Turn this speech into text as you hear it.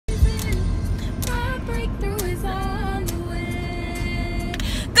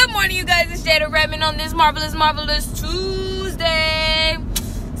morning, you guys. It's Jada Redmond on this marvelous Tuesday.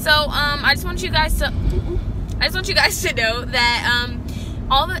 So, I just want you guys to know that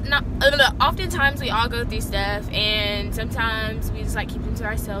oftentimes we all go through stuff, and sometimes we just like keep them to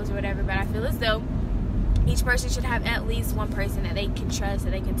ourselves or whatever. But I feel as though each person should have at least one person that they can trust,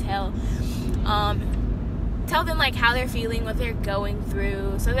 that they can tell them like how they're feeling, what they're going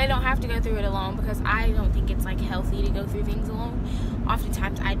through, so they don't have to go through it alone, because I don't think it's like healthy to go through things alone.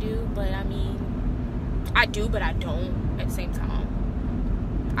 Oftentimes I do, but I don't at the same time.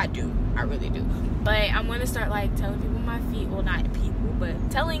 I really do. But I'm gonna start like telling people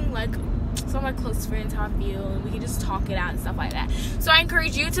telling like some of my close friends how I feel, and we can just talk it out and stuff like that. So I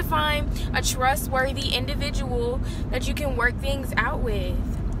encourage you to find a trustworthy individual that you can work things out with.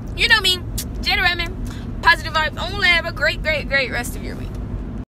 You know me, Jada Redmond. Positive vibes only. Have a great rest of your week.